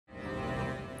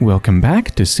Welcome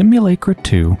back to Simulacra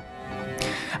 2.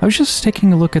 I was just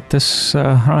taking a look at this, I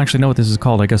don't actually know what this is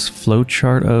called, I guess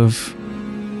flowchart of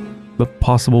the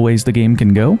possible ways the game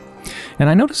can go, and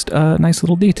I noticed a nice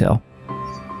little detail.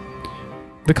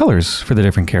 The colors for the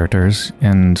different characters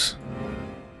and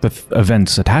the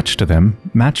events attached to them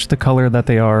match the color that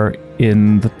they are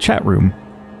in the chat room.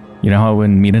 You know how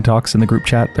when Mina talks in the group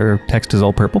chat, their text is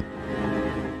all purple?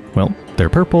 Well,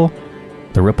 they're purple.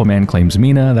 The Ripple Man claims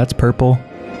Mina, that's purple.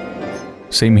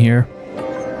 Same here.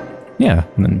 Yeah,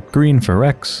 and then green for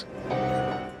Rex.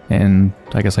 And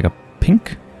I guess like a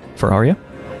pink for Arya.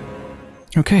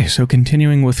 Okay, so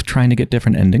continuing with trying to get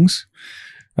different endings.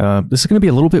 This is going to be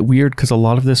a little bit weird because a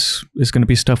lot of this is going to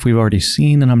be stuff we've already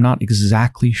seen and I'm not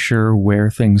exactly sure where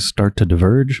things start to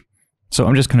diverge. So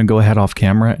I'm just going to go ahead off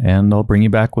camera and I'll bring you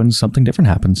back when something different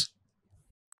happens.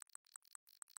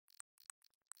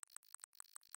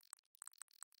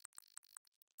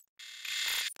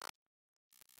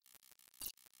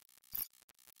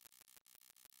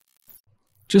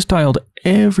 Just dialed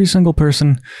every single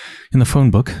person in the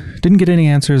phone book. Didn't get any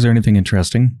answers or anything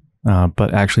interesting,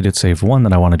 but actually did save one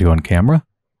that I want to do on camera.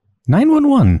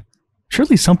 911.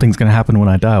 Surely something's going to happen when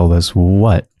I dial this.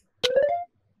 What?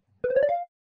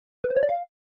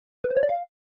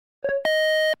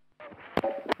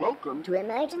 Welcome to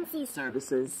Emergency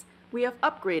Services. We have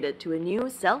upgraded to a new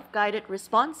self-guided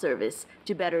response service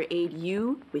to better aid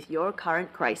you with your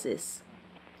current crisis.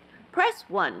 Press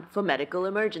 1 for medical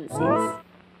emergencies.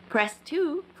 Press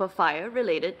 2 for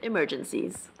fire-related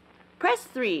emergencies. Press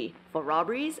 3 for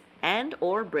robberies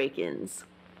and/or break-ins.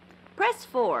 Press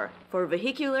 4 for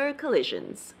vehicular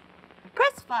collisions.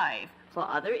 Press 5 for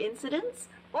other incidents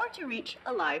or to reach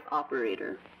a live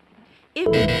operator.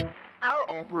 If our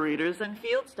operators and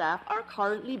field staff are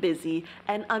currently busy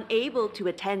and unable to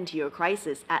attend to your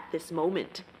crisis at this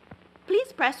moment,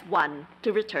 please press 1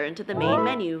 to return to the main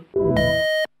menu.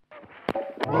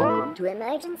 Welcome to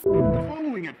Emergency. The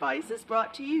following advice is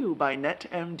brought to you by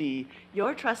NetMD,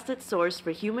 your trusted source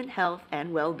for human health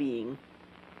and well-being.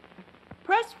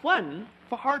 Press 1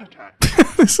 for heart attack.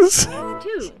 This is... Press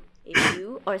 2 if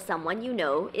you or someone you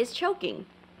know is choking.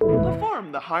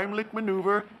 Perform the Heimlich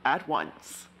maneuver at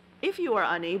once. If you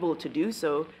are unable to do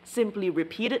so, simply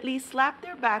repeatedly slap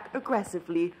their back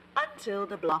aggressively until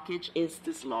the blockage is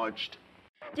dislodged.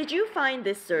 Did you find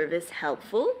this service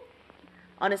helpful?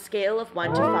 On a scale of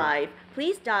 1 to 5,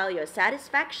 please dial your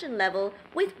satisfaction level,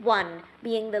 with 1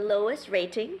 being the lowest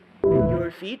rating. Your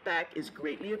feedback is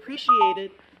greatly appreciated,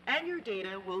 and your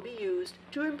data will be used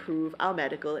to improve our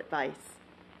medical advice.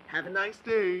 Have a nice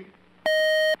day.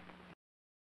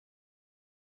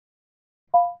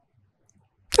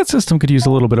 That system could use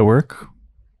a little bit of work.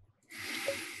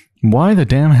 Why the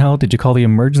damn hell did you call the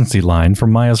emergency line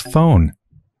from Maya's phone?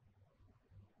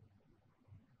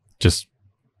 Just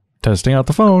testing out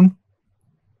the phone.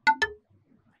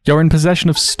 You're in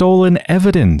possession of stolen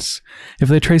evidence. If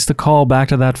they trace the call back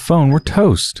to that phone, we're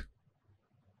toast.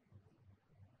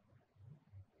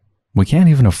 We can't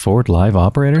even afford live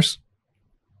operators?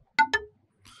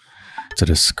 It's a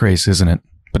disgrace, isn't it?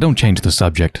 But don't change the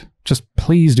subject. Just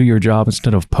please do your job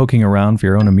instead of poking around for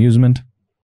your own amusement.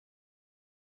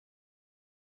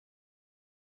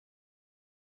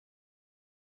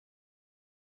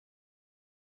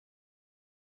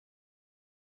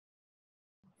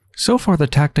 So far, the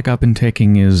tactic I've been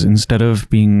taking is, instead of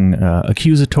being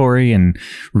accusatory and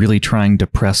really trying to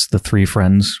press the three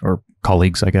friends, or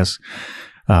colleagues, I guess,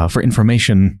 for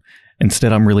information,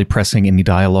 instead I'm really pressing any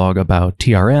dialogue about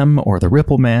TRM or the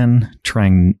Ripple Man,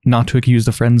 trying not to accuse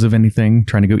the friends of anything,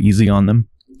 trying to go easy on them,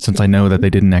 since I know that they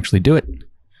didn't actually do it.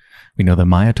 We know that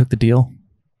Maya took the deal.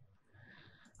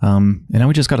 And now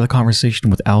we just got to the conversation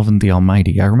with Alvin the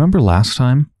Almighty. I remember last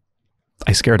time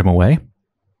I scared him away.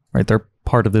 Right, they're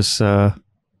part of this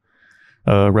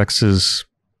Rex's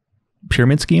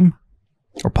pyramid scheme,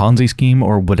 or Ponzi scheme,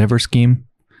 or whatever scheme.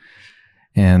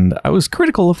 And I was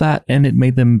critical of that, and it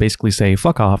made them basically say,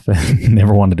 fuck off, and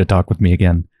never wanted to talk with me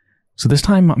again. So this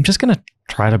time, I'm just going to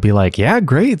try to be like, yeah,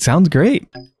 great, sounds great,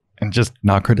 and just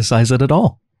not criticize it at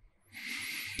all.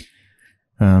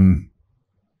 I'm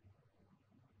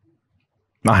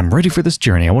ready for this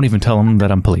journey. I won't even tell them that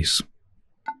I'm police.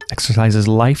 Exercise is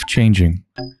life-changing.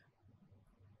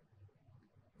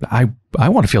 I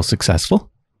want to feel successful.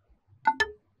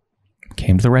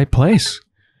 Came to the right place.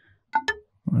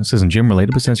 Well, this isn't gym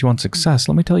related, but since you want success,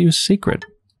 let me tell you a secret.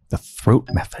 The throat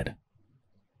method.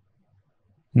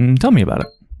 Tell me about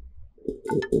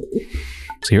it.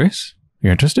 Serious?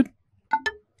 You're interested?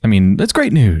 I mean, that's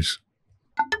great news.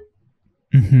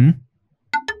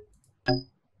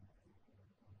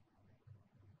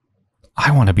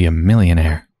 I want to be a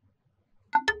millionaire.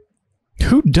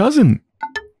 Who doesn't?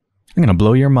 I'm gonna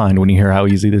blow your mind when you hear how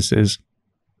easy this is.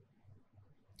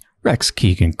 Rex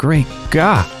Kaigan, great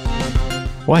God!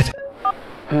 What?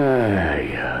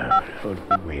 Yeah,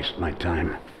 don't waste my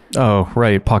time. Oh,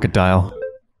 right, pocket dial.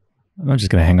 I'm just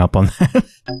gonna hang up on that.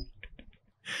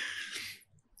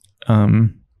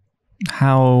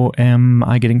 How am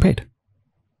I getting paid?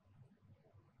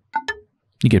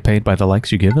 You get paid by the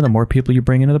likes you give and the more people you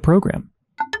bring into the program.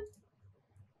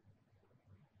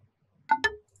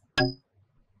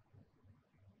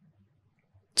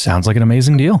 Sounds like an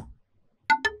amazing deal.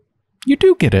 You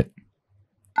do get it.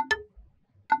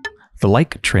 The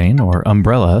like train, or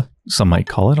umbrella, some might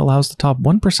call it, allows the top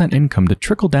 1% income to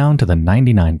trickle down to the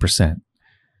 99%.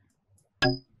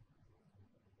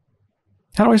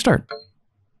 How do I start?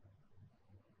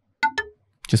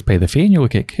 Just pay the fee and you will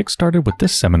get kickstarted with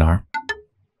this seminar.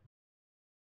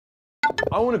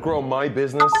 I want to grow my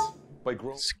business by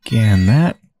growing... Scan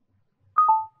that.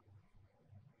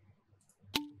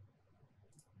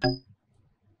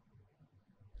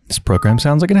 This program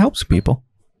sounds like it helps people.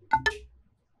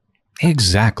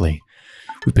 Exactly.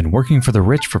 We've been working for the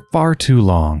rich for far too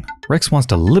long. Rex wants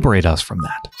to liberate us from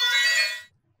that.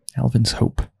 Alvin's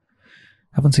hope.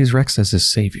 Alvin sees Rex as his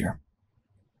savior.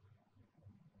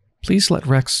 Please let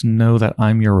Rex know that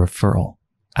I'm your referral.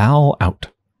 Al out.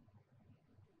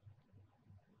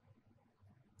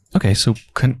 Okay, so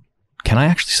can I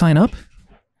actually sign up?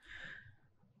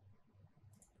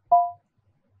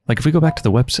 Like if we go back to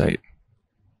the website,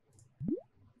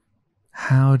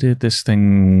 how did this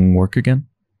thing work again?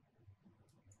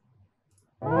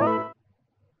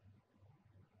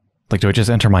 Like, do I just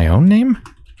enter my own name?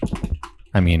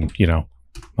 I mean, you know,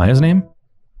 Maya's name?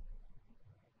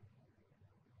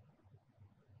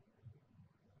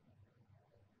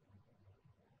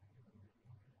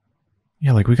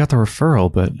 Yeah, like we got the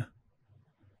referral, but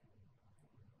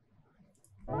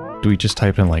do we just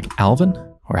type in like Alvin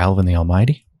or Alvin the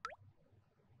Almighty?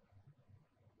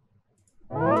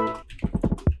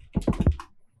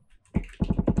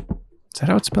 Is that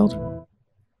how it's spelled?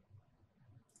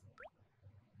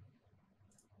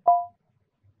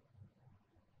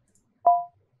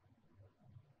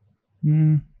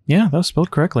 Yeah, that was spelled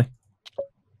correctly.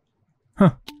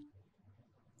 Huh.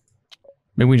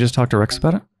 Maybe we just talk to Rex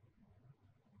about it?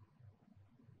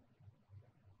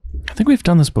 I think we've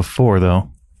done this before, though.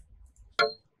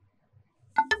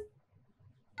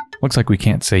 Looks like we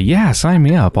can't say, yeah, sign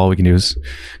me up. All we can do is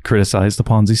criticize the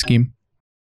Ponzi scheme.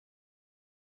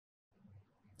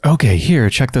 Okay, here,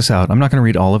 check this out. I'm not going to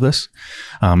read all of this.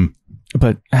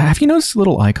 But have you noticed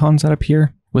little icons that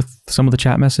appear with some of the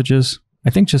chat messages? I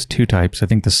think just two types. I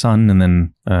think the sun and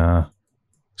then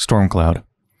storm cloud.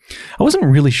 I wasn't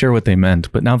really sure what they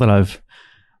meant, but now that I've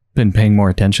been paying more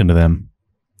attention to them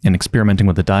and experimenting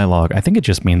with the dialogue, I think it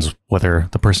just means whether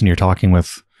the person you're talking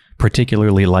with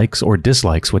particularly likes or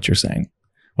dislikes what you're saying,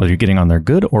 whether you're getting on their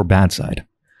good or bad side.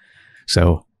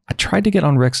 So I tried to get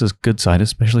on Rex's good side,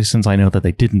 especially since I know that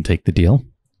they didn't take the deal.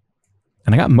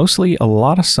 And I got mostly a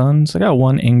lot of suns. I got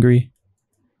one angry,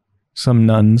 some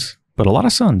nuns, but a lot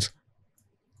of suns.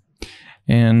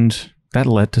 And that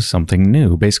led to something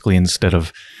new. Basically, instead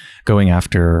of going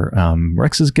after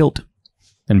Rex's guilt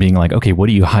and being like, okay, what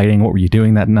are you hiding? What were you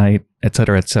doing that night?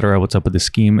 Etc., etc. What's up with the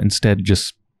scheme? Instead,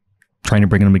 just trying to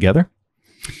bring them together.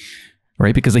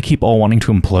 Right? Because they keep all wanting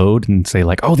to implode and say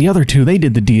like, oh, the other two, they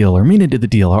did the deal, or Mina did the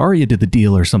deal, or Arya did the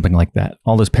deal, or something like that.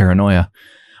 All this paranoia.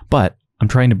 But I'm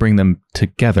trying to bring them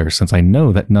together since I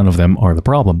know that none of them are the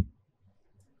problem.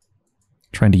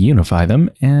 Trying to unify them,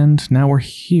 and now we're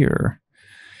here.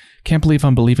 Can't believe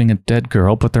I'm believing a dead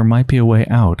girl, but there might be a way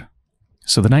out.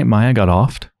 So the night Maya got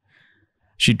offed,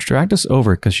 she dragged us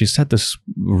over because she said this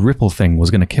ripple thing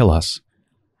was going to kill us.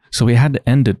 So we had to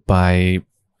end it by...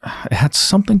 It had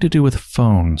something to do with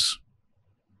phones.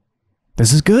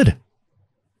 This is good.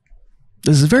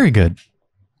 This is very good.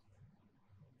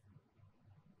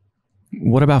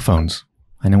 What about phones?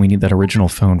 I know we need that original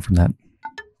phone from that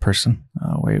person.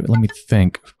 Oh, wait, let me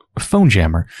think. A phone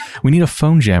jammer. We need a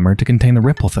phone jammer to contain the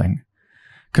ripple thing.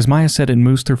 Because Maya said it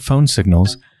moves through phone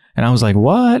signals, and I was like,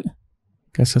 what?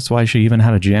 Guess that's why she even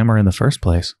had a jammer in the first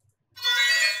place.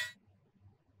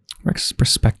 Rex's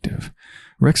perspective.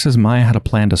 Rex says Maya had a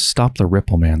plan to stop the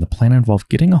Ripple Man. The plan involved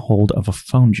getting a hold of a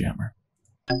phone jammer.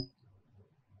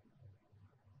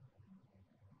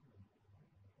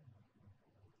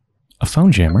 A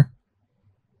phone jammer?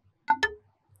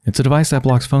 It's a device that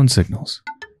blocks phone signals.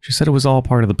 She said it was all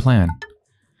part of the plan.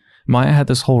 Maya had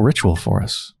this whole ritual for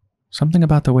us. Something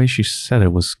about the way she said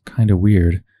it was kind of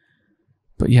weird.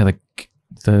 But yeah,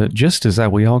 the gist is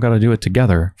that we all got to do it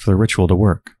together for the ritual to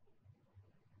work.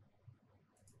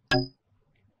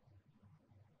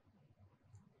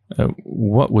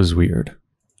 What was weird?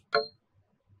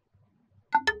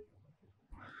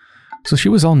 So she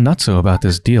was all nutso about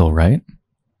this deal, right?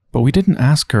 But we didn't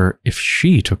ask her if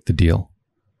she took the deal.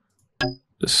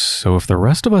 So if the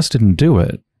rest of us didn't do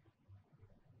it...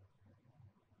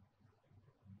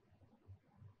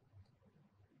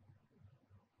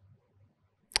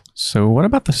 So what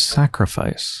about the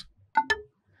sacrifice?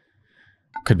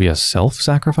 Could be a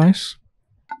self-sacrifice?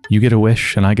 You get a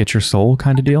wish and I get your soul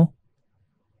kind of deal?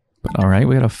 But alright,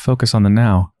 we gotta focus on the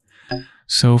now.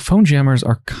 So phone jammers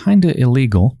are kinda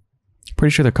illegal.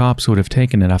 Pretty sure the cops would have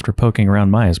taken it after poking around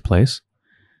Maya's place.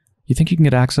 You think you can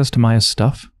get access to Maya's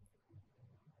stuff?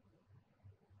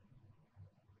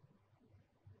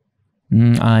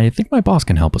 I think my boss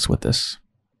can help us with this.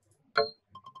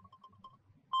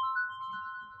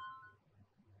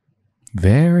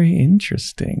 Very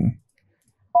interesting.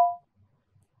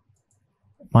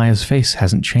 Maya's face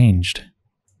hasn't changed.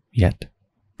 Yet.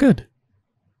 Good.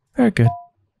 Very good.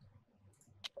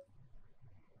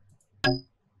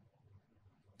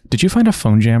 Did you find a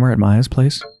phone jammer at Maya's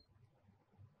place?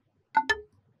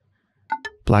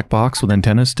 Black box with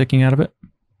antennas sticking out of it?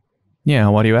 Yeah,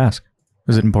 why do you ask?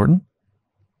 Is it important?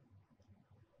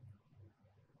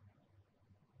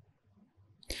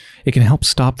 It can help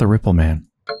stop the Ripple Man.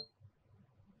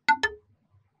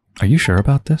 Are you sure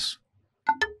about this?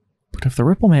 But if the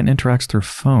Ripple Man interacts through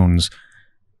phones...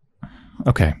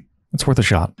 Okay, it's worth a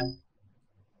shot.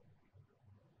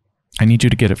 I need you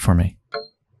to get it for me.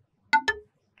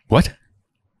 What?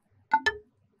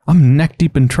 I'm neck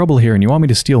deep in trouble here and you want me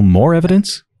to steal more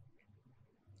evidence?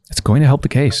 It's going to help the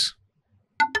case.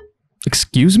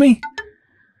 Excuse me?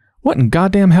 What in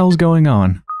goddamn hell's going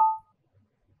on?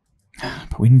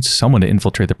 But we need someone to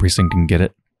infiltrate the precinct and get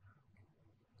it.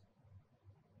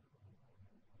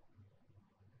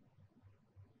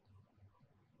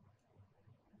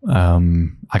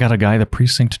 I got a guy the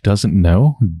precinct doesn't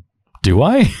know? Do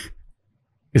I?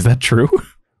 Is that true?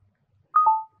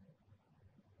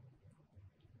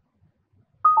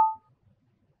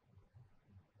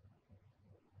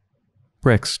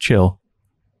 Bricks, chill.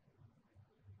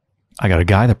 I got a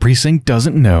guy the precinct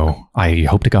doesn't know. I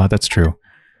hope to God that's true.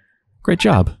 Great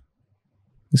job.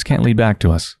 This can't lead back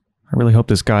to us. I really hope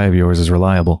this guy of yours is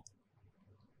reliable.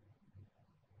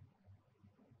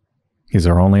 He's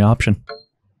our only option.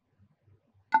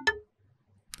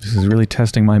 This is really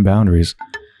testing my boundaries.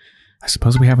 I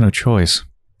suppose we have no choice.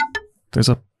 There's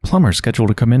a plumber scheduled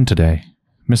to come in today.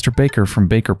 Mr. Baker from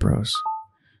Baker Bros.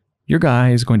 Your guy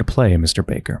is going to play Mr.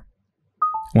 Baker.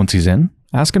 Once he's in,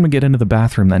 ask him to get into the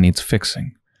bathroom that needs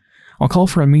fixing. I'll call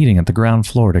for a meeting at the ground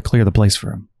floor to clear the place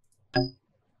for him.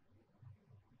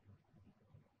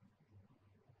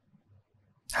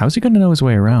 How's he going to know his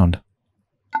way around?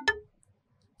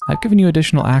 I've given you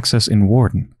additional access in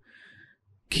Warden.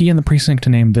 Key in the precinct to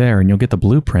name there and you'll get the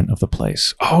blueprint of the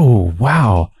place. Oh,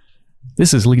 wow.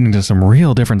 This is leading to some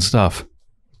real different stuff.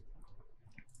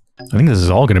 I think this is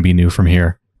all going to be new from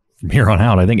here. From here on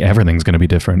out, I think everything's going to be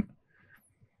different.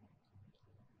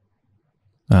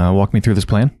 Walk me through this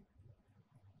plan.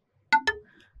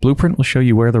 Blueprint will show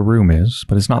you where the room is,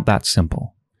 but it's not that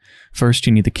simple. First,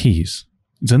 you need the keys.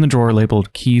 It's in the drawer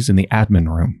labeled Keys in the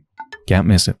Admin Room. Can't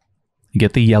miss it. You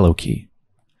get the yellow key.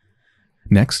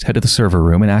 Next, head to the server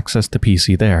room and access the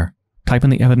PC there. Type in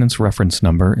the evidence reference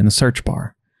number in the search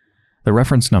bar. The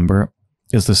reference number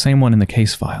is the same one in the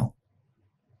case file.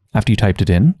 After you typed it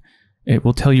in, it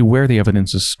will tell you where the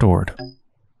evidence is stored.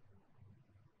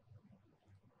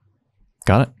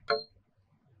 Got it?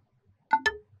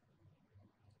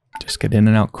 Just get in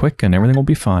and out quick and everything will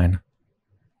be fine.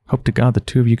 Hope to God the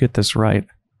two of you get this right,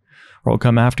 or I'll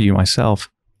come after you myself.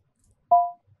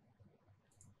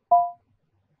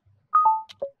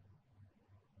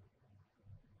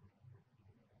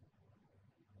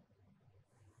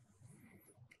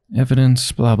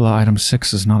 Evidence, blah blah, item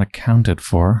 6 is not accounted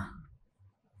for.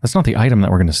 That's not the item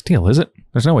that we're going to steal, is it?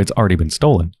 There's no way it's already been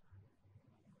stolen.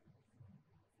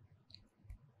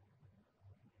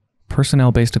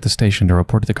 Personnel based at the station to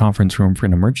report to the conference room for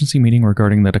an emergency meeting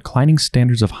regarding the declining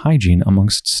standards of hygiene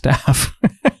amongst staff.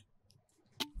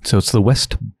 So it's the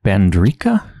West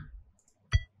Bandrika,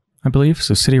 I believe.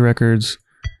 So city records,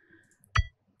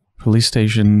 police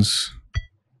stations,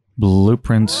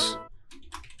 blueprints,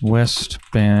 West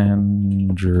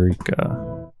Bandrika.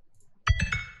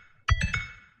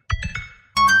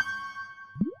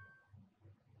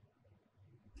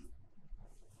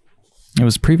 It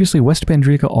was previously West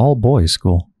Bandrika all-boys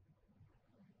school.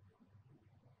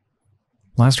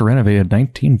 Last renovated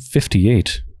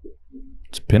 1958.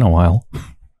 It's been a while.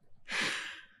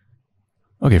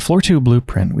 Okay, floor 2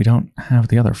 blueprint. We don't have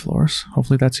the other floors.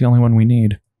 Hopefully that's the only one we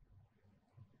need.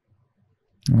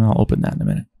 I'll open that in a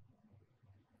minute.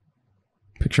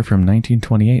 Picture from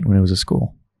 1928 when it was a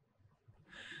school.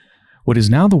 What is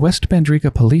now the West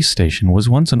Bandrika Police Station was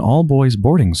once an all-boys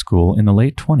boarding school in the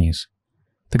late 20s.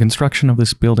 The construction of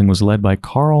this building was led by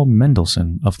Carl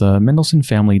Mendelssohn of the Mendelssohn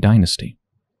family dynasty.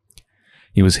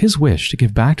 It was his wish to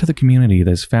give back to the community that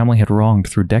his family had wronged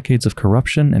through decades of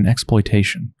corruption and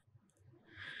exploitation.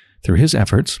 Through his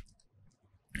efforts,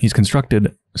 he's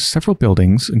constructed several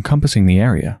buildings encompassing the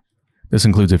area. This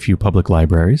includes a few public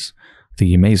libraries,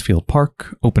 the Maysfield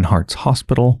Park, Open Hearts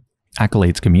Hospital,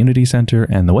 Accolades Community Center,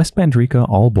 and the West Bandrika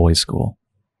All-Boys School.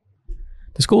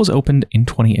 The school was opened in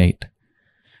 28.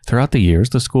 Throughout the years,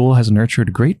 the school has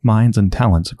nurtured great minds and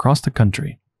talents across the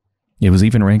country. It was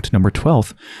even ranked number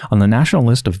 12th on the national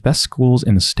list of best schools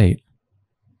in the state.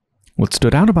 What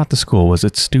stood out about the school was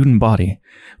its student body,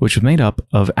 which was made up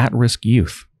of at-risk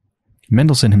youth.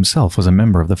 Mendelssohn himself was a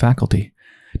member of the faculty,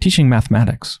 teaching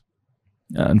mathematics.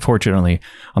 Unfortunately,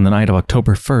 on the night of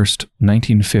October 1st,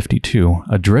 1952,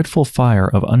 a dreadful fire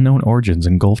of unknown origins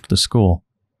engulfed the school.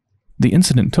 The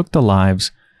incident took the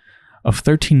lives of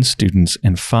 13 students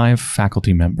and 5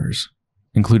 faculty members,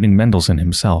 including Mendelssohn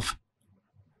himself.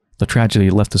 The tragedy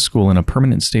left the school in a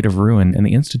permanent state of ruin, and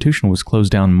the institution was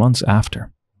closed down months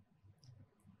after.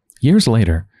 Years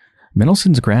later,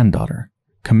 Mendelssohn's granddaughter,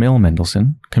 Camille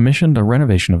Mendelssohn, commissioned a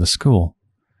renovation of the school.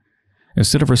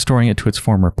 Instead of restoring it to its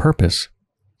former purpose,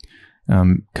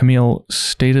 Camille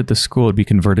stated the school would be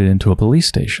converted into a police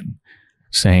station,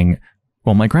 saying,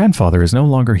 "Well, my grandfather is no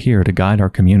longer here to guide our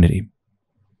community,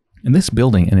 and this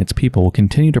building and its people will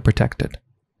continue to protect it."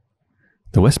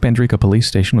 The West Bandrika Police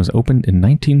Station was opened in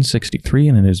 1963,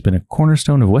 and it has been a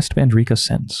cornerstone of West Bandrika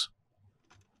since.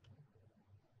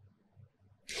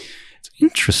 It's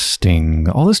interesting.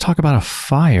 All this talk about a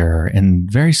fire and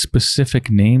very specific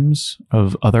names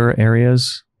of other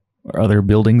areas or other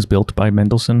buildings built by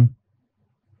Mendelssohn.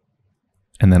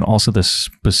 And then also the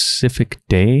specific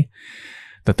day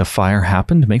that the fire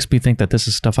happened makes me think that this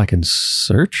is stuff I can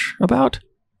search about.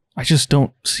 I just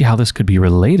don't see how this could be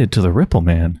related to the Ripple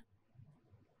Man.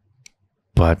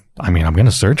 But, I mean, I'm going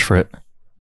to search for it.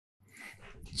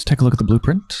 Let's take a look at the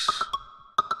blueprint.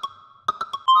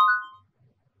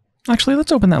 Actually,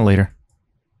 let's open that later.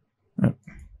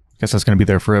 Guess that's going to be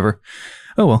there forever.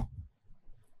 Oh well.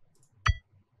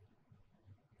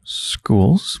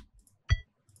 Schools.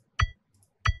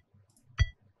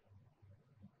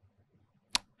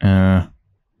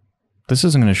 This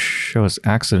isn't going to show us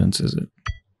accidents, is it?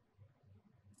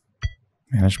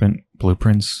 Management,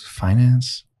 blueprints,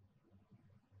 finance.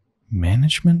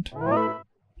 Management?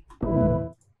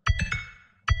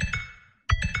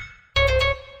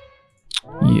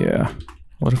 Yeah.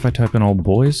 What if I type in all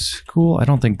boys school? I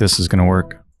don't think this is going to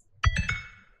work.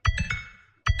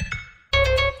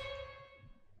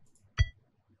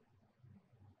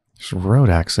 There's road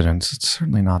accidents. It's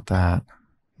certainly not that.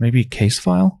 Maybe case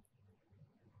file?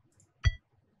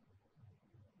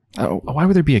 Oh, why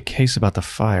would there be a case about the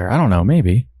fire? I don't know,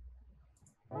 maybe.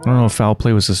 I don't know if foul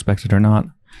play was suspected or not.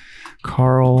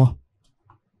 Carl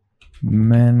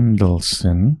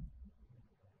Mendelssohn.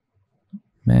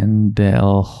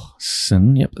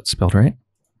 Mendelssohn. Yep, that's spelled right.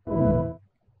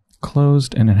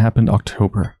 Closed, and it happened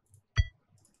October.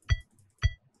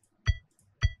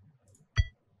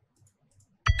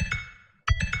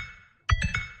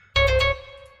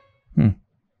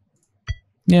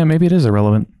 Yeah, maybe it is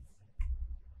irrelevant.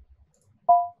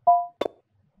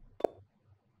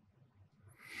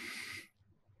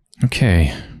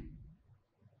 Okay.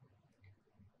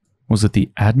 Was it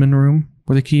the admin room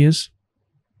where the key is?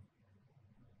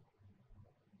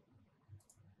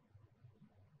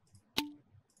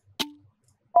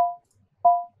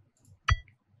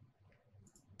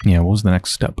 Yeah, what was the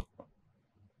next step?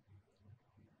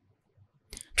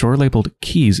 Drawer labeled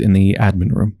keys in the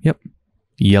admin room. Yep.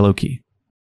 Yellow key.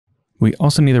 We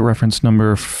also need a reference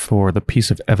number for the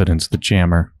piece of evidence, the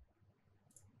jammer.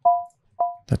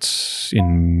 That's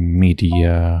in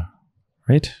media,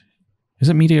 right? Is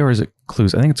it media or is it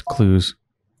clues? I think it's clues.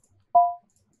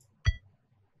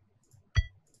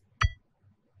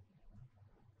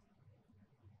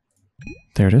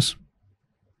 There it is.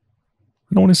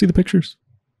 I don't want to see the pictures.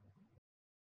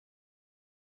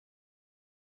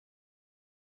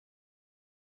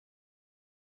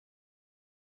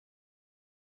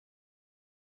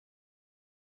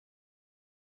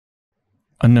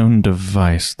 Unknown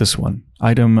device, this one.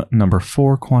 Item number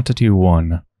 4, quantity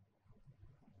 1.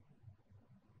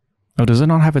 Oh, does it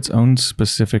not have its own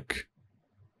specific...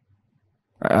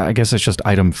 I guess it's just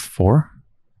item 4?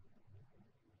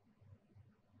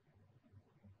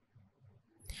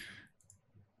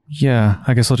 Yeah,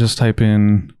 I guess I'll just type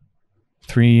in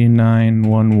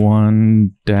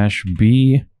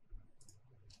 3911-B.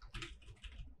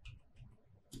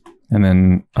 And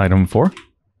then item 4.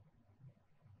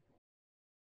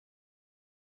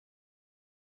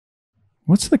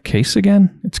 What's the case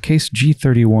again? It's case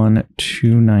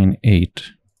G31298.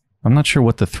 I'm not sure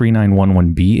what the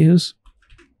 3911B is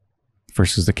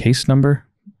versus the case number,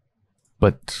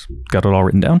 but got it all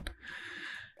written down.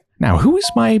 Now, who is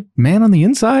my man on the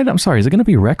inside? I'm sorry, is it going to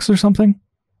be Rex or something?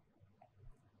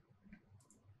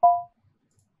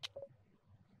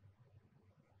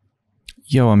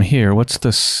 Yo, I'm here. What's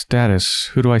the status?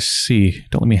 Who do I see?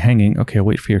 Don't let me hanging. Okay, I'll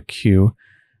wait for your cue.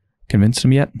 Convinced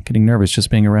him yet? Getting nervous just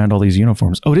being around all these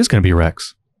uniforms. Oh, it is going to be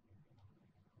Rex.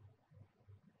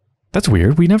 That's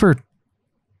weird. We never...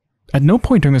 At no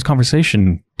point during this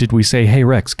conversation did we say, hey,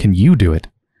 Rex, can you do it?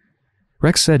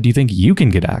 Rex said, do you think you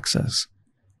can get access?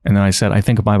 And then I said, I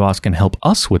think my boss can help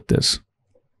us with this.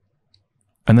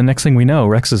 And the next thing we know,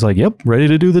 Rex is like, yep, ready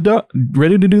to do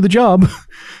the job.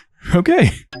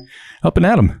 Okay. Up and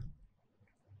at 'em.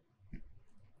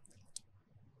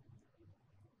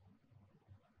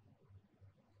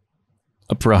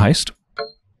 Up for a heist?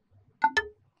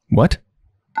 What?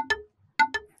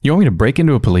 You want me to break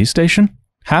into a police station?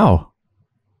 How?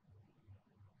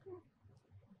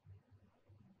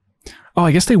 Oh,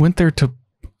 I guess they went there to...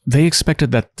 They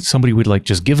expected that somebody would, like,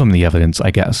 just give them the evidence,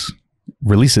 I guess.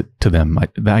 Release it to them.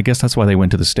 I guess that's why they went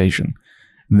to the station.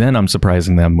 Then I'm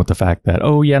surprising them with the fact that,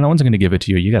 oh yeah, no one's going to give it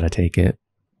to you. You got to take it.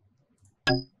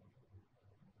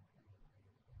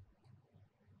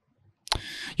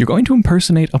 You're going to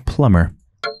impersonate a plumber.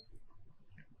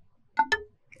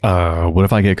 What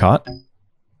if I get caught?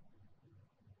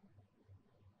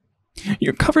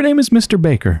 Your cover name is Mr.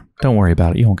 Baker. Don't worry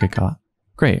about it. You won't get caught.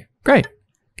 Great. Great.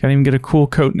 Can't even get a cool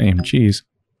coat name. Jeez.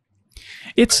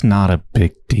 It's not a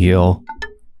big deal.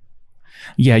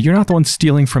 Yeah, you're not the one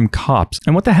stealing from cops.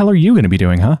 And what the hell are you going to be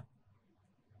doing, huh?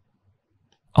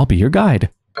 I'll be your guide.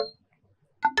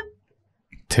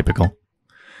 Typical.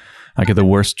 I get the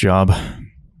worst job.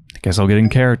 Guess I'll get in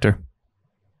character.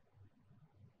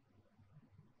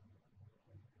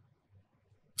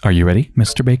 Are you ready,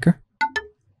 Mr. Baker?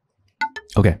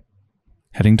 Okay.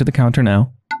 Heading to the counter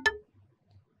now.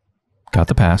 Got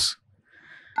the pass.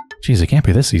 Jeez, it can't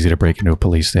be this easy to break into a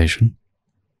police station.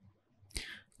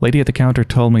 Lady at the counter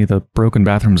told me the broken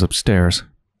bathroom's upstairs.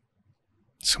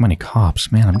 So many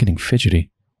cops. Man, I'm getting fidgety.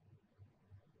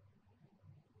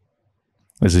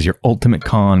 This is your ultimate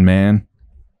con, man.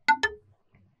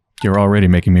 You're already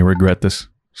making me regret this.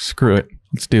 Screw it.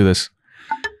 Let's do this.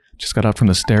 Just got out from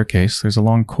the staircase. There's a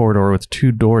long corridor with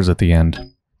 2 doors at the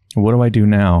end. What do I do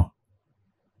now?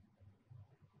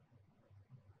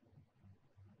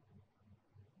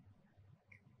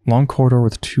 Long corridor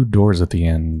with 2 doors at the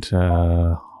end.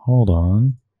 Hold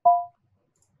on.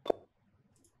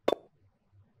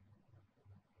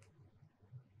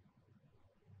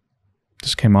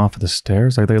 Just came off of the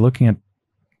stairs. Are they looking at...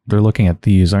 They're looking at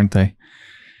these, aren't they?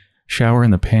 Shower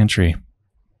in the pantry.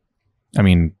 I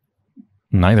mean,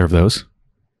 neither of those.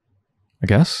 I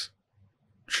guess?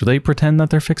 Should they pretend that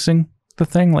they're fixing the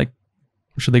thing? Like,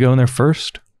 should they go in there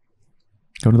first?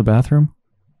 Go to the bathroom?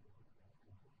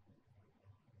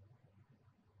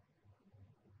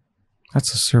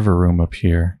 That's the server room up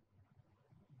here.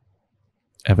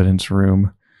 Evidence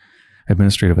room.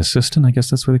 Administrative assistant, I guess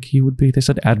that's where the key would be. They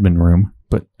said admin room,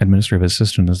 but administrative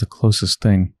assistant is the closest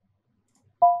thing.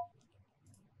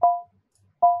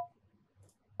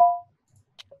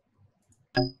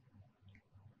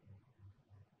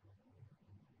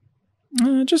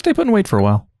 Just stay put and wait for a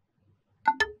while.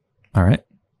 Alright.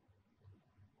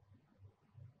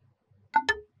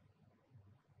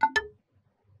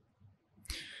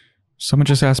 Someone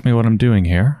just asked me what I'm doing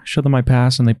here. I showed them my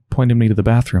pass and they pointed me to the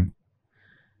bathroom.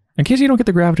 In case you don't get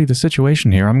the gravity of the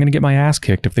situation here, I'm going to get my ass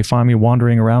kicked if they find me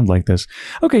wandering around like this.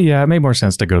 Okay, yeah, it made more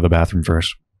sense to go to the bathroom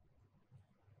first.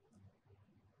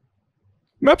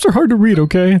 Maps are hard to read,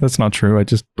 okay? That's not true. I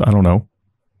don't know.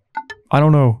 I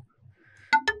don't know.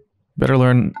 Better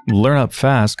learn up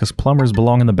fast, because plumbers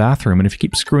belong in the bathroom, and if you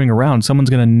keep screwing around,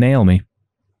 someone's going to nail me.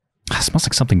 It smells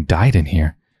like something died in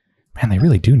here. Man, they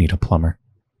really do need a plumber.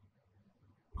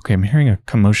 Okay, I'm hearing a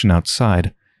commotion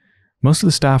outside. Most of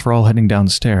the staff are all heading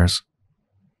downstairs.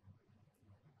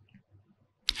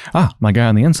 Ah, my guy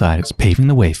on the inside is paving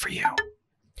the way for you.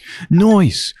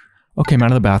 Nice! Okay, I'm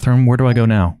out of the bathroom. Where do I go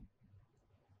now?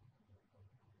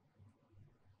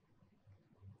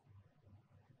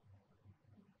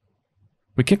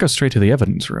 We can't go straight to the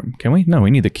evidence room, can we? No,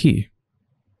 we need the key.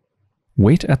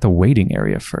 Wait at the waiting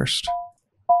area first.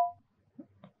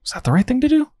 Is that the right thing to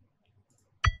do?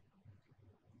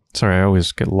 Sorry, I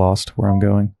always get lost where I'm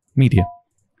going. Media.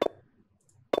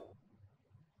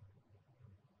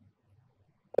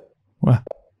 What?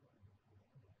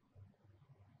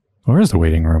 Where is the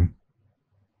waiting room?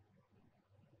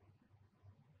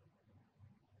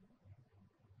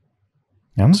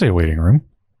 I don't see a waiting room.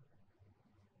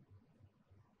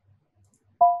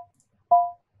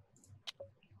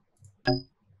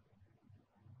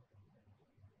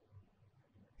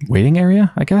 Waiting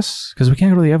area, I guess? Because we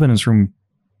can't go to the evidence room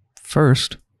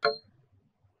first.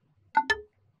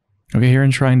 Okay, here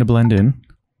and trying to blend in.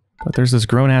 But there's this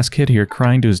grown-ass kid here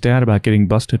crying to his dad about getting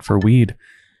busted for weed.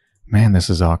 Man, this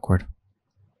is awkward.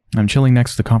 I'm chilling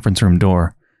next to the conference room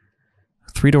door.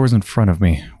 3 doors in front of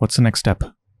me. What's the next step?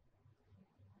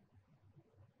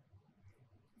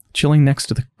 Chilling next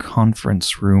to the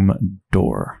conference room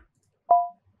door.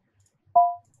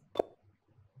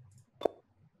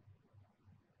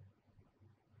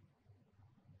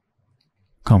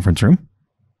 Conference room.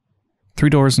 3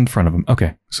 doors in front of him.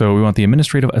 Okay, so we want the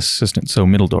administrative assistant, so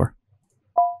middle door.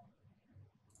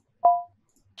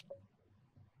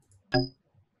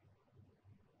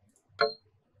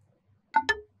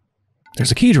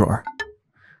 There's a key drawer.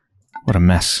 What a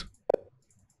mess.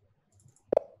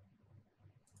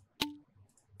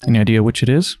 Any idea which it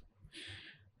is?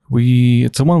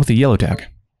 It's the one with the yellow tag.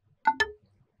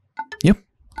 Yep,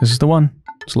 this is the one.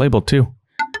 It's labeled too.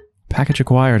 Package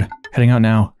acquired. Heading out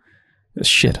now.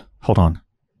 Shit, hold on.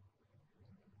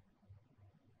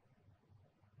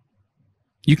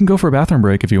 You can go for a bathroom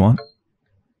break if you want.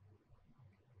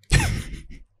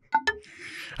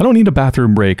 I don't need a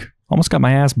bathroom break. Almost got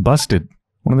my ass busted.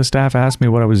 One of the staff asked me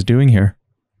what I was doing here.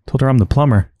 Told her I'm the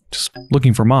plumber. Just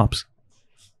looking for mops.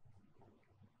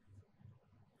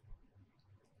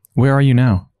 Where are you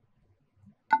now?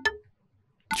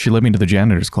 She led me to the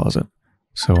janitor's closet.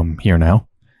 So I'm here now.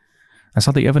 I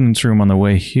saw the evidence room on the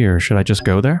way here. Should I just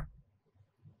go there?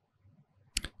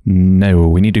 No,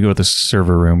 we need to go to the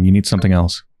server room. You need something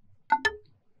else.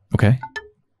 Okay.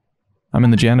 I'm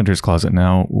in the janitor's closet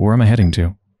now. Where am I heading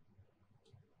to?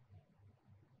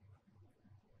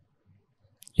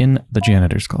 In the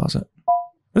janitor's closet.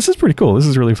 This is pretty cool. This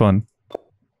is really fun.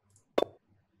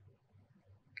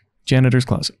 Janitor's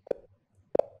closet.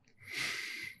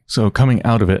 So coming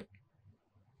out of it,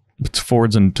 it's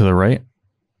forwards and to the right.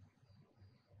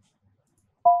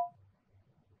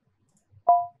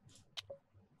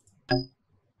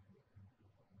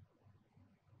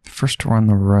 First door on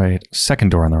the right.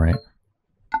 Second door on the right.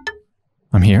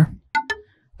 I'm here.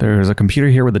 There's a computer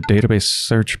here with a database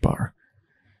search bar.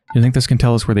 You think this can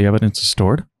tell us where the evidence is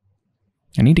stored?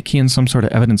 I need to key in some sort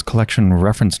of evidence collection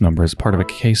reference number as part of a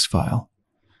case file.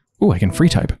 Ooh, I can free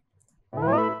type.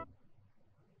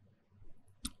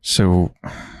 So,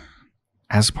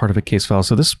 as part of a case file,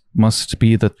 so this must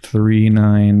be the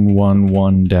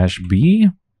 3911-B?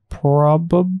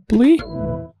 Probably?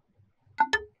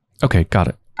 Okay, got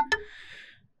it.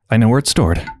 I know where it's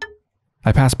stored.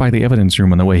 I passed by the evidence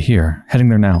room on the way here, heading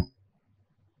there now.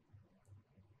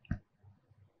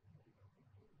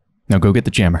 Now go get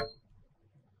the jammer.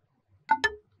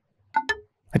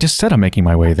 I just said I'm making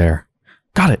my way there.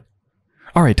 Got it.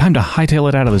 Alright, time to hightail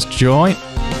it out of this joint.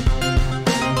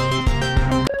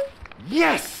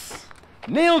 Yes!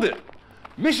 Nailed it!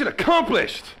 Mission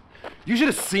accomplished! You should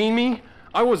have seen me.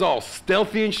 I was all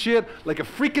stealthy and shit, like a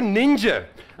freaking ninja.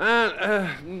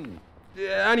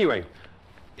 Anyway,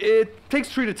 it takes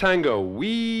 3 to tango.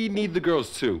 We need the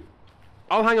girls too.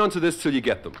 I'll hang on to this till you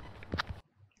get them.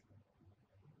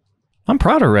 I'm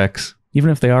proud of Rex, even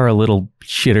if they are a little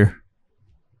shitter.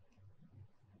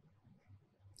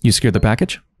 You secured the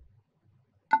package?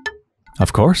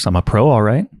 Of course, I'm a pro,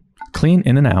 alright. Clean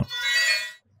in and out.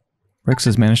 Rex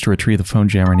has managed to retrieve the phone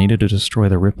jammer needed to destroy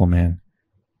the Ripple Man.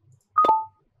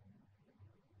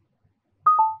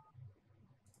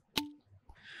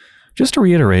 Just to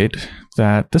reiterate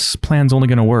that this plan's only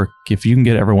going to work if you can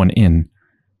get everyone in.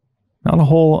 Not a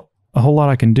whole lot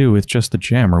I can do with just the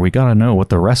jammer. We gotta know what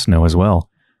the rest know as well.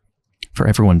 For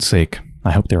everyone's sake,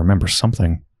 I hope they remember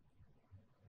something.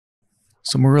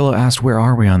 So Murillo asked where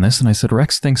are we on this, and I said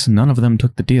Rex thinks none of them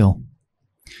took the deal.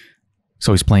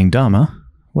 So he's playing dumb, huh?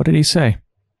 What did he say?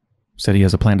 Said he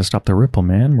has a plan to stop the Ripple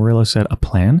Man. Murillo said, a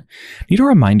plan? Need to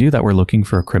remind you that we're looking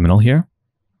for a criminal here?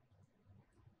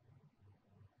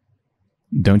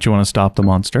 Don't you want to stop the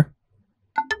monster?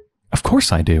 Of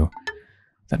course I do.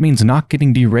 That means not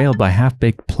getting derailed by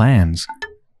half-baked plans.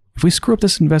 If we screw up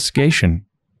this investigation,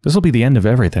 this will be the end of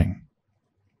everything.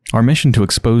 Our mission to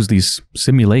expose these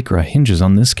simulacra hinges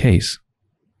on this case.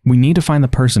 We need to find the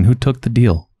person who took the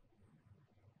deal.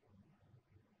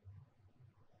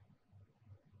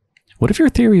 What if your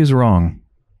theory is wrong?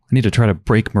 I need to try to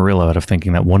break Marilla out of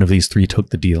thinking that one of these three took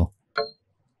the deal.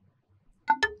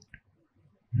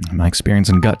 My experience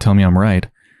and gut tell me I'm right.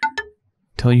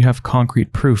 Until you have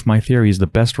concrete proof, my theory is the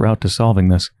best route to solving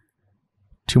this.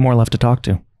 2 more left to talk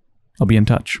to. I'll be in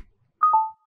touch.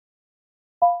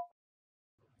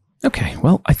 Okay,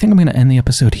 well, I think I'm going to end the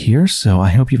episode here, so I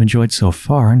hope you've enjoyed so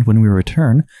far, and when we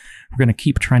return, we're going to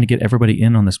keep trying to get everybody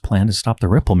in on this plan to stop the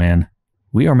Ripple Man.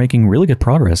 We are making really good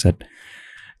progress at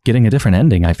getting a different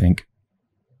ending, I think.